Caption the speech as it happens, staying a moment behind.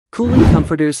Cooling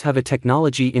comforters have a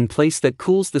technology in place that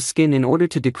cools the skin in order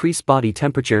to decrease body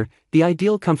temperature. The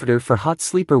ideal comforter for hot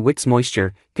sleeper wicks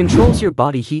moisture, controls your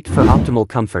body heat for optimal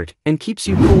comfort, and keeps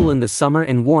you cool in the summer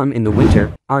and warm in the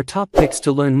winter. Our top picks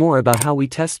to learn more about how we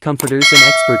test comforters and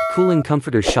expert cooling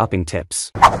comforter shopping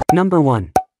tips. Number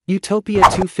 1. Utopia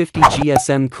 250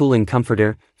 GSM Cooling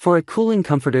Comforter. For a cooling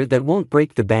comforter that won't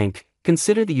break the bank,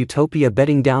 consider the Utopia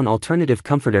bedding down alternative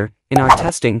comforter. In our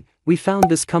testing, we found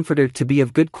this comforter to be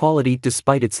of good quality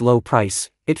despite its low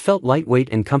price. It felt lightweight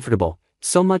and comfortable,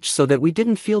 so much so that we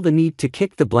didn't feel the need to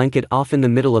kick the blanket off in the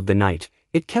middle of the night.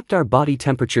 It kept our body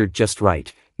temperature just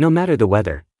right, no matter the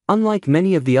weather. Unlike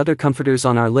many of the other comforters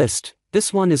on our list,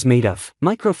 this one is made of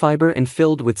microfiber and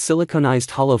filled with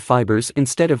siliconized hollow fibers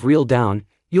instead of real down.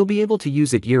 You'll be able to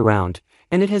use it year-round,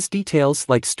 and it has details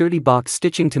like sturdy box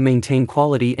stitching to maintain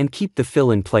quality and keep the fill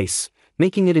in place,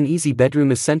 making it an easy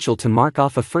bedroom essential to mark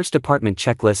off a first apartment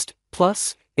checklist.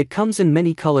 Plus, it comes in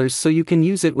many colors so you can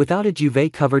use it without a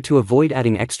duvet cover to avoid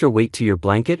adding extra weight to your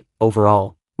blanket.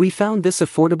 Overall, we found this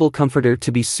affordable comforter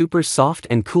to be super soft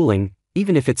and cooling,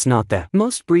 even if it's not the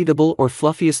most breathable or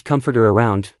fluffiest comforter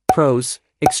around. Pros: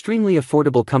 extremely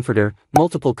affordable comforter,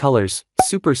 multiple colors,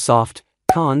 super soft.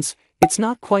 Cons: it's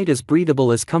not quite as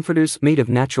breathable as comforters made of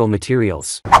natural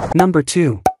materials. Number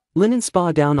 2.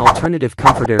 Linenspa Down Alternative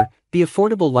Comforter. The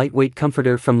affordable lightweight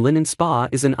comforter from Linenspa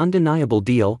is an undeniable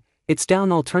deal. Its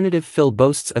down alternative fill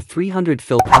boasts a 300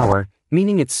 fill power,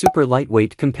 meaning it's super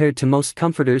lightweight compared to most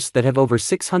comforters that have over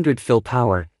 600 fill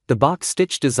power. The box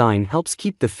stitch design helps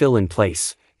keep the fill in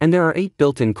place, and there are 8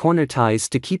 built-in corner ties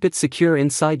to keep it secure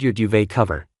inside your duvet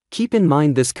cover. Keep in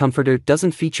mind this comforter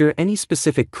doesn't feature any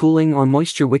specific cooling or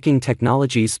moisture wicking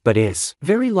technologies but is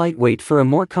very lightweight for a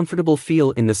more comfortable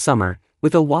feel in the summer.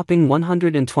 With a whopping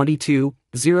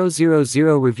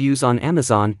 122,000 reviews on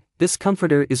Amazon, this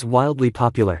comforter is wildly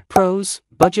popular. Pros: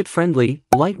 budget-friendly,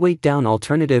 lightweight down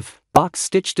alternative, box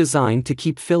stitch design to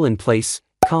keep fill in place.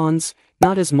 Cons: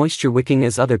 not as moisture wicking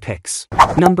as other picks.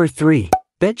 Number 3.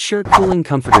 Bedsure Cooling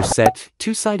Comforter Set.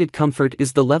 Two-sided comfort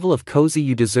is the level of cozy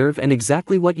you deserve and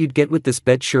exactly what you'd get with this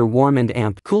Bedsure Warm and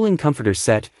Amp Cooling Comforter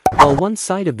Set. While one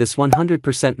side of this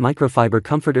 100% microfiber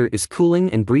comforter is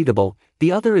cooling and breathable,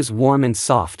 the other is warm and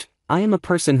soft. I am a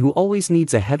person who always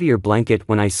needs a heavier blanket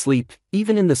when I sleep,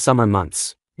 even in the summer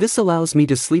months. This allows me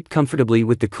to sleep comfortably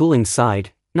with the cooling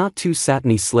side, not too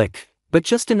satiny slick, but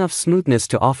just enough smoothness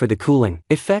to offer the cooling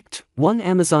effect. One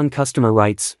Amazon customer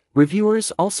writes,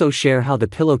 "Reviewers also share how the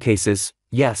pillowcases,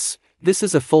 yes, this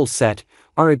is a full set,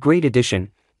 are a great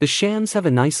addition. The shams have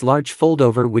a nice large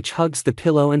foldover which hugs the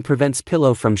pillow and prevents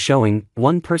pillow from showing."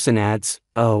 One person adds,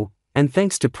 "Oh, and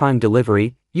thanks to Prime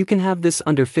delivery, you can have this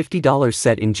under $50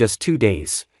 set in just 2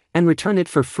 days, and return it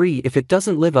for free if it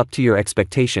doesn't live up to your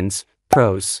expectations."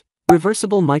 Pros: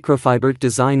 reversible microfiber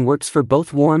design works for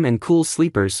both warm and cool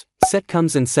sleepers. Set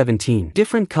comes in 17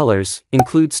 different colors,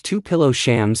 includes 2 pillow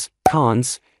shams.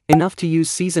 Cons: enough to use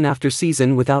season after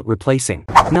season without replacing.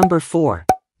 Number 4.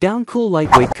 DOWNCOOL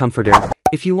Lightweight Comforter.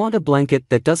 If you want a blanket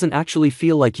that doesn't actually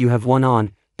feel like you have one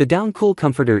on, the DOWNCOOL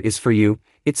Comforter is for you.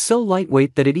 It's so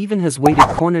lightweight that it even has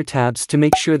weighted corner tabs to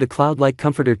make sure the cloud-like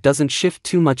comforter doesn't shift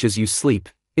too much as you sleep.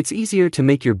 It's easier to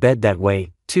make your bed that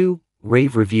way. 2.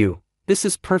 Rave Review. This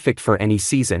is perfect for any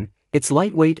season. It's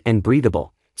lightweight and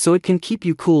breathable, so it can keep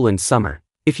you cool in summer.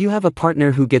 If you have a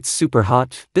partner who gets super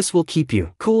hot, this will keep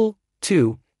you cool.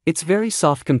 2. It's very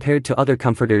soft compared to other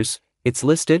comforters. It's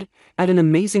listed at an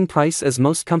amazing price as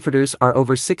most comforters are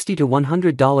over $60 to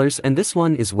 $100 and this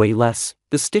one is way less.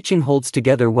 The stitching holds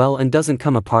together well and doesn't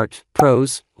come apart.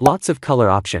 Pros: lots of color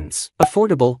options.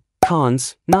 Affordable.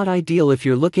 Cons: not ideal if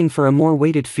you're looking for a more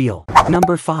weighted feel.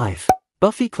 Number 5.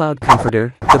 Buffy Cloud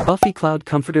Comforter. The Buffy Cloud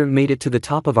Comforter made it to the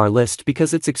top of our list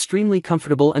because it's extremely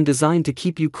comfortable and designed to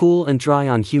keep you cool and dry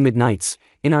on humid nights.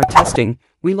 In our testing,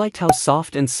 we liked how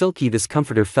soft and silky this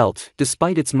comforter felt.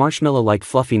 Despite its marshmallow-like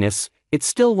fluffiness, it's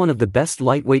still one of the best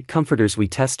lightweight comforters we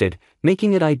tested,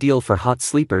 making it ideal for hot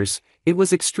sleepers. It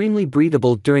was extremely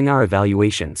breathable during our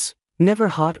evaluations. Never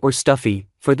hot or stuffy.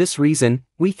 For this reason,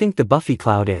 we think the Buffy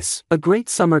Cloud is a great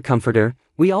summer comforter.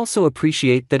 We also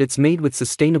appreciate that it's made with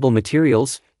sustainable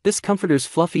materials. This comforter's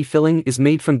fluffy filling is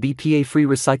made from BPA-free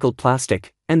recycled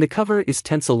plastic, and the cover is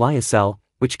tencel lyocell,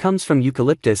 which comes from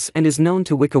eucalyptus and is known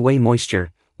to wick away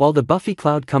moisture. While the Buffy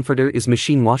Cloud Comforter is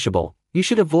machine washable, you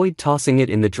should avoid tossing it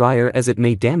in the dryer as it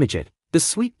may damage it. The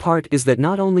sweet part is that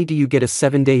not only do you get a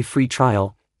 7-day free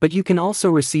trial, but you can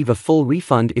also receive a full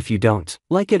refund if you don't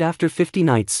like it after 50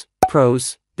 nights.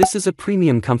 Pros: this is a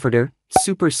premium comforter,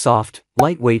 super soft,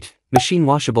 lightweight, machine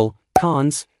washable.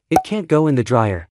 Cons: it can't go in the dryer.